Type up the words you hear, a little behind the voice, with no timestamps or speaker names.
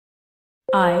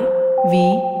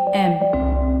IVM.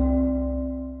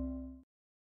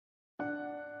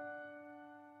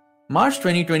 March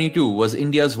 2022 was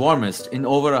India's warmest in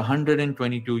over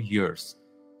 122 years.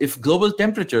 If global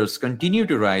temperatures continue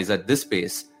to rise at this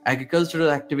pace,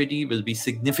 agricultural activity will be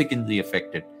significantly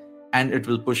affected, and it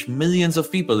will push millions of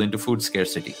people into food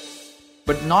scarcity.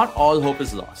 But not all hope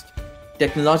is lost.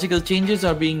 Technological changes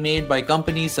are being made by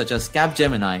companies such as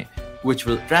Capgemini, which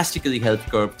will drastically help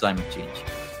curb climate change.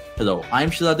 Hello, I'm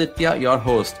Shiladitya, your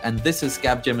host, and this is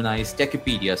Capgemini's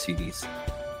Techipedia series.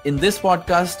 In this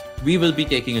podcast, we will be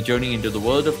taking a journey into the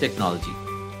world of technology.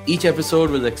 Each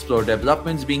episode will explore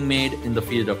developments being made in the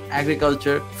field of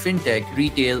agriculture, fintech,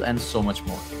 retail, and so much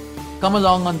more. Come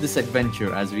along on this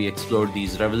adventure as we explore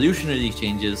these revolutionary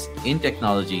changes in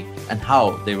technology and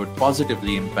how they would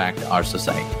positively impact our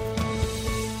society.